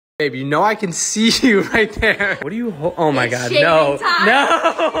Babe, you know I can see you right there. What are you, oh my God, shaving no. time.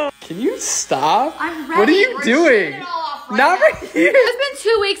 No. Can you stop? I'm ready. What are you We're doing? shaving it all off right Not now. right here. It's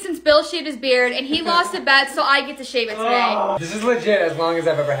been 2 weeks since Bill shaved his beard, and he lost a bet, so I get to shave it today. This is legit as long as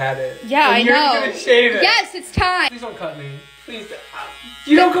I've ever had it. Yeah, I You're know. gonna shave it. Yes, it's time. Please don't cut me. Please.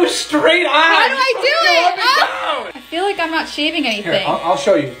 You don't go straight on. How do I do it? Go up and down. I feel like I'm not shaving anything. Here, I'll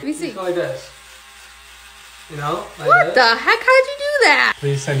show you. Let me see. Just go like this. You know? Like What this. the heck? How did you do that?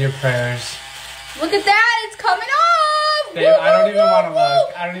 Please send your prayers. Look at that. It's coming off. Babe, I don't even want to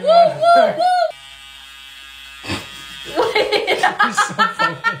look. I don't even want to look. You're so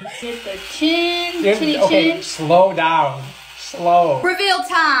funny. Hit the chin, chinny Okay, chin. slow down. Slow. Reveal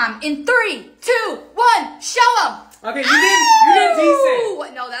time in 3, 2, 1. Show them. Okay, you did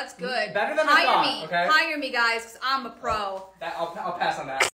decent. No, that's good. Better than I Hire thought, me. okay? Hire me, guys, because I'm a pro. I'll pass on that.